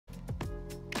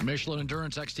Michelin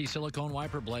Endurance XT silicone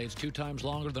wiper blades, 2 times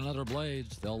longer than other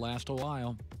blades. They'll last a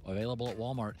while. Available at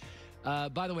Walmart.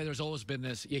 By the way, there's always been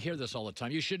this. You hear this all the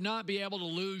time. You should not be able to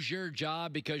lose your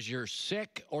job because you're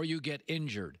sick or you get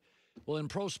injured. Well, in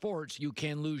pro sports, you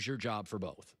can lose your job for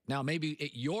both. Now, maybe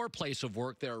at your place of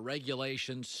work, there are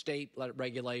regulations, state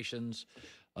regulations,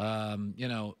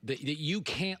 that you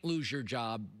can't lose your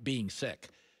job being sick.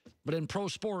 But in pro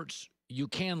sports, you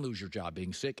can lose your job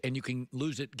being sick, and you can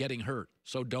lose it getting hurt,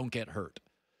 so don't get hurt.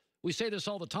 We say this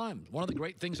all the time. One of the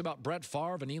great things about Brett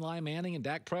Favre and Eli Manning and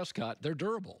Dak Prescott, they're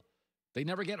durable. They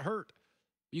never get hurt.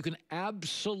 You can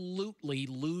absolutely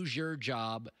lose your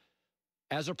job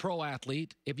as a pro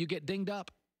athlete if you get dinged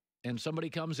up and somebody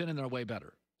comes in and they're way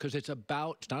better. Because it's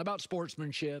not about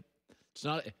sportsmanship.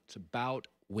 It's about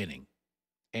winning.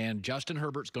 And Justin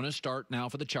Herbert's going to start now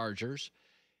for the Chargers.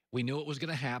 We knew it was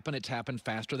going to happen. It's happened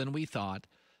faster than we thought.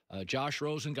 Josh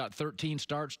Rosen got 13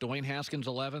 starts. Dwayne Haskins,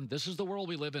 11. This is the world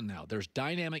we live in now. There's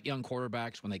dynamic young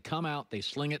quarterbacks. When they come out, they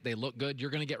sling it. They look good. You're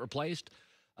going to get replaced.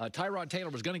 Tyrod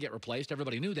Taylor was going to get replaced.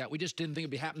 Everybody knew that. We just didn't think it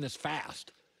would be happening this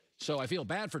fast. So I feel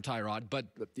bad for Tyrod. But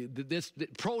this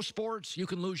pro sports, you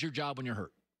can lose your job when you're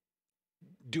hurt.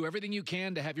 Do everything you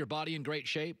can to have your body in great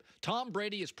shape. Tom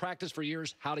Brady has practiced for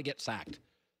years how to get sacked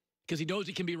because he knows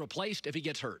he can be replaced if he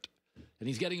gets hurt. And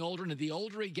he's getting older, and the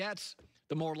older he gets,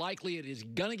 the more likely it is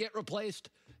going to get replaced,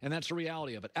 and that's the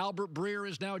reality of it. Albert Breer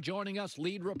is now joining us,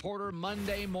 lead reporter,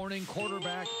 Monday morning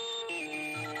quarterback.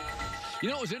 You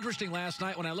know, it was interesting last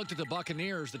night when I looked at the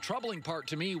Buccaneers. The troubling part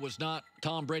to me was not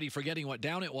Tom Brady forgetting what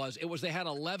down it was. It was they had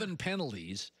 11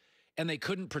 penalties, and they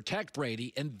couldn't protect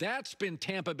Brady. And that's been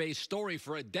Tampa Bay's story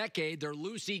for a decade. They're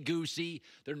loosey-goosey.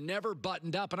 They're never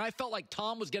buttoned up. And I felt like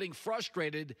Tom was getting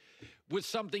frustrated with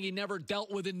something he never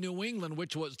dealt with in New England,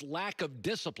 which was lack of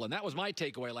discipline. That was my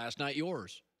takeaway last night.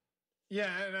 Yours? Yeah,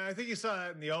 and I think you saw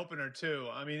that in the opener, too.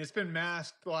 I mean, it's been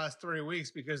masked the last 3 weeks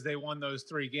because they won those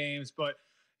 3 games. But,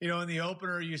 in the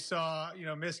opener, you saw,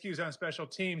 miscues on special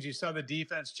teams. You saw the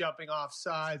defense jumping off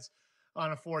sides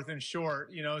on a 4th and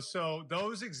short, so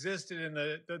those existed in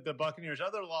the Buccaneers'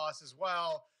 other loss as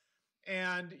well.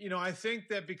 And, I think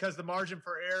that because the margin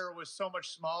for error was so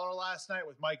much smaller last night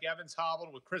with Mike Evans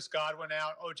hobbled, with Chris Godwin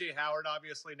out, O.J. Howard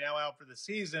obviously now out for the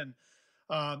season,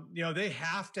 they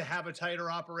have to have a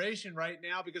tighter operation right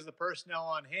now because the personnel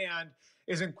on hand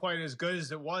isn't quite as good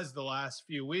as it was the last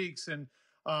few weeks. And,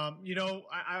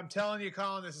 I'm telling you,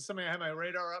 Colin, this is something I had my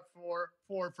radar up for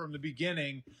from the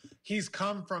beginning. He's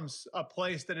come from a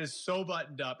place that is so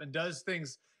buttoned up and does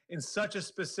things in such a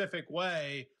specific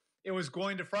way. It was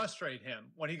going to frustrate him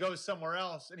when he goes somewhere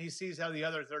else and he sees how the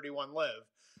other 31 live.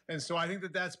 And so I think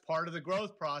that that's part of the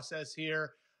growth process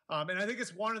here. And I think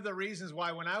it's one of the reasons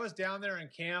why when I was down there in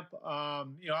camp, I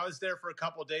was there for a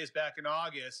couple of days back in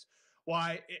August,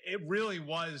 why it really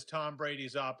was Tom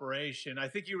Brady's operation. I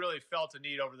think he really felt a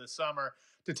need over the summer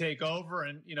to take over.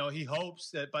 And, he hopes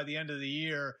that by the end of the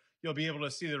year, you'll be able to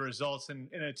see the results in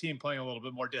a team playing a little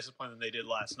bit more disciplined than they did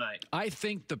last night. I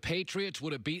think the Patriots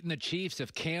would have beaten the Chiefs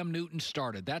if Cam Newton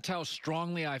started. That's how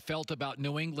strongly I felt about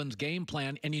New England's game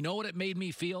plan. And you know what it made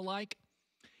me feel like?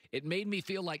 It made me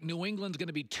feel like New England's going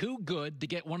to be too good to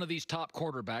get one of these top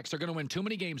quarterbacks. They're going to win too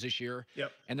many games this year.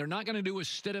 Yep. And they're not going to do as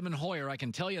Stidham and Hoyer, I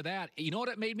can tell you that. You know what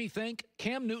it made me think?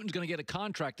 Cam Newton's going to get a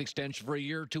contract extension for a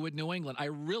year or two with New England. I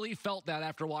really felt that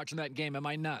after watching that game. Am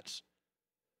I nuts?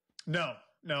 No.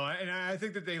 And I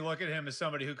think that they look at him as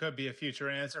somebody who could be a future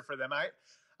answer for them.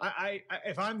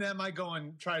 If I'm them, I go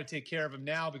and try to take care of him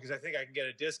now because I think I can get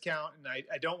a discount, and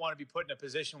I don't want to be put in a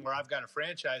position where I've got to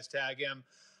franchise tag him.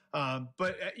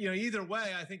 But either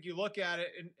way, I think you look at it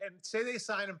and say they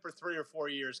sign him for 3 or 4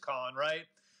 years, Colin, right?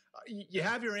 You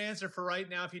have your answer for right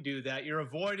now if you do that. You're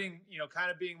avoiding,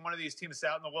 kind of being one of these teams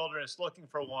out in the wilderness looking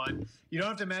for one. You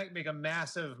don't have to make a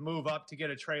massive move up to get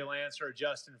a Trey Lance or a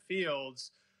Justin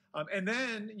Fields. And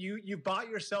then you bought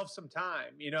yourself some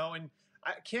time, and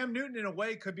Cam Newton in a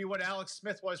way could be what Alex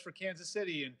Smith was for Kansas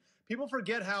City. And people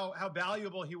forget how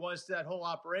valuable he was to that whole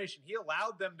operation. He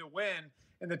allowed them to win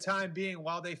in the time being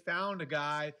while they found a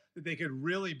guy that they could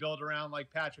really build around like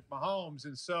Patrick Mahomes.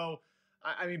 And so,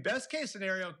 I mean, best case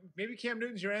scenario, maybe Cam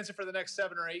Newton's your answer for the next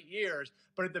 7 or 8 years.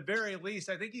 But at the very least,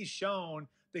 I think he's shown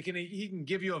that he can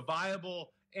give you a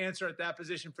viable answer at that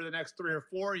position for the next 3 or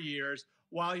 4 years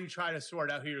while you try to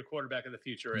sort out who your quarterback of the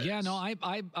future is. Yeah, no,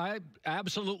 I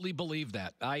absolutely believe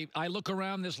that. I look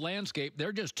around this landscape.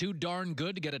 They're just too darn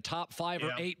good to get a top 5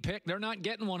 or 8 pick. They're not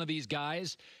getting one of these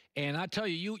guys. And I tell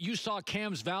you, you saw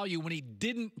Cam's value when he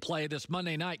didn't play this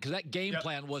Monday night because that game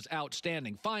plan was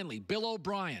outstanding. Finally, Bill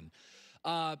O'Brien.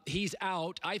 He's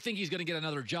out. I think he's going to get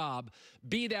another job.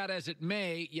 Be that as it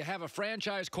may, you have a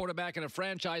franchise quarterback and a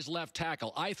franchise left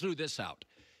tackle. I threw this out.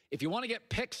 If you want to get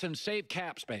picks and save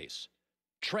cap space,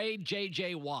 trade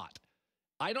J.J. Watt.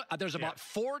 There's about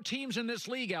 4 teams in this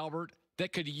league, Albert,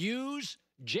 that could use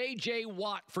J.J.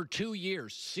 Watt for 2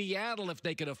 years. Seattle, if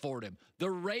they could afford him.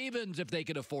 The Ravens, if they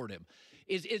could afford him.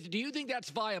 Do you think that's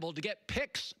viable to get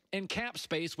picks and cap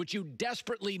space, which you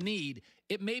desperately need?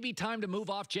 It may be time to move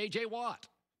off J.J. Watt.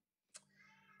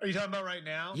 Are you talking about right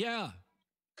now? Yeah.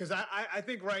 Because I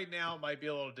think right now it might be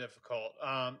a little difficult.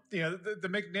 The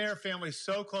McNair family's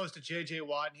so close to J.J.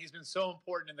 Watt, and he's been so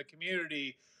important in the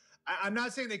community. I'm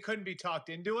not saying they couldn't be talked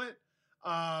into it,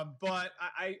 but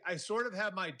I sort of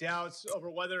have my doubts over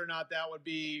whether or not that would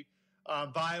be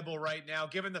viable right now,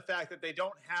 given the fact that they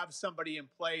don't have somebody in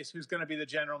place who's going to be the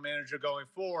general manager going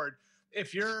forward.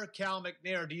 If you're Cal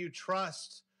McNair, do you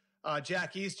trust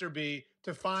Jack Easterby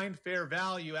to find fair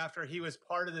value after he was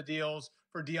part of the deals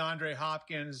for DeAndre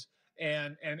Hopkins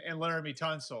and Laramie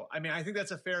Tunsil? I mean, I think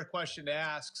that's a fair question to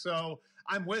ask. So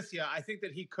I'm with you. I think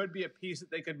that he could be a piece that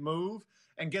they could move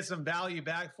and get some value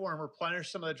back for and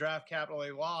replenish some of the draft capital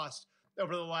they lost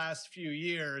over the last few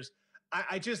years.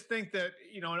 I just think that,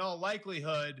 in all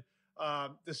likelihood,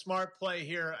 the smart play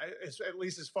here, at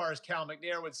least as far as Cal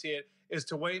McNair would see it, is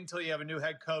to wait until you have a new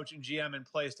head coach and GM in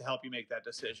place to help you make that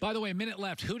decision. By the way, a minute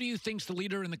left. Who do you think's the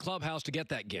leader in the clubhouse to get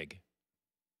that gig?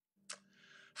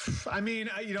 I mean,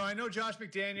 I know Josh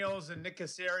McDaniels and Nick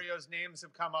Caserio's names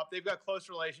have come up. They've got close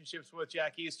relationships with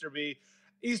Jack Easterby.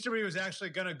 Easterby was actually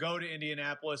going to go to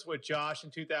Indianapolis with Josh in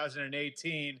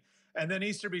 2018. And then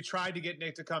Easterby tried to get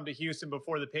Nick to come to Houston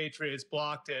before the Patriots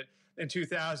blocked it in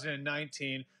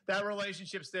 2019. That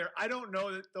relationship's there. I don't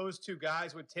know that those two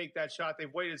guys would take that shot.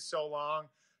 They've waited so long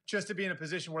just to be in a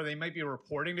position where they might be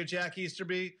reporting to Jack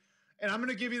Easterby. And I'm going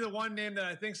to give you the one name that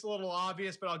I think is a little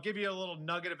obvious, but I'll give you a little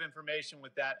nugget of information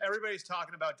with that. Everybody's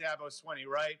talking about Dabo Swinney,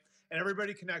 right? And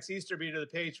everybody connects Easterby to the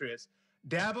Patriots.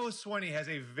 Dabo Swinney has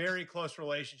a very close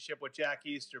relationship with Jack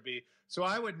Easterby. So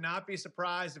I would not be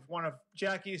surprised if one of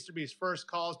Jack Easterby's first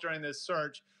calls during this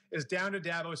search is down to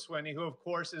Dabo Swinney, who, of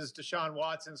course, is Deshaun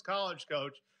Watson's college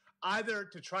coach, either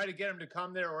to try to get him to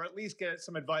come there or at least get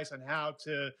some advice on how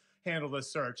to handle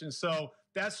this search. And so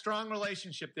that strong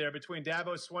relationship there between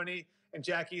Dabo Swinney and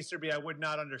Jack Easterby, I would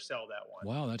not undersell that one.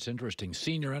 Wow, that's interesting.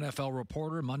 Senior NFL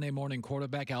reporter, Monday morning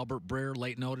quarterback, Albert Breer,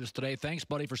 late notice today. Thanks,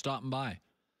 buddy, for stopping by.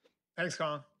 Thanks,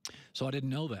 Colin. So I didn't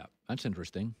know that. That's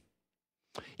interesting.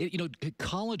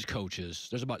 College coaches,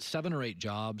 there's about 7 or 8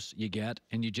 jobs you get,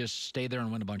 and you just stay there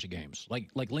and win a bunch of games. Like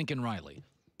Lincoln Riley.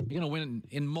 You're going to win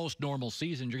in most normal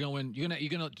seasons. You're going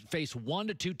to face 1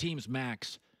 to 2 teams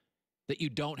max that you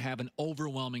don't have an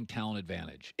overwhelming talent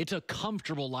advantage. It's a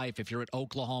comfortable life if you're at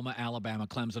Oklahoma, Alabama,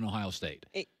 Clemson, Ohio State.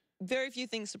 Very few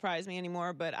things surprise me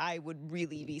anymore, but I would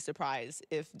really be surprised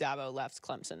if Dabo left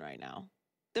Clemson right now.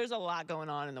 There's a lot going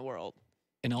on in the world.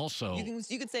 And also, you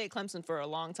can stay at Clemson for a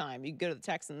long time. You can go to the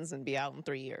Texans and be out in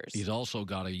 3 years. He's also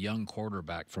got a young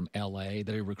quarterback from L.A.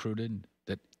 that he recruited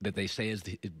that they say is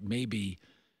maybe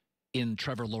in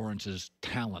Trevor Lawrence's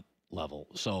talent level.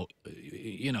 So,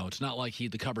 it's not like the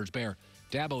cupboard's bare.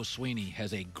 Dabo Swinney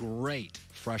has a great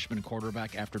freshman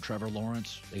quarterback after Trevor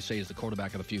Lawrence. They say he's the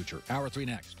quarterback of the future. Hour 3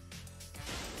 next.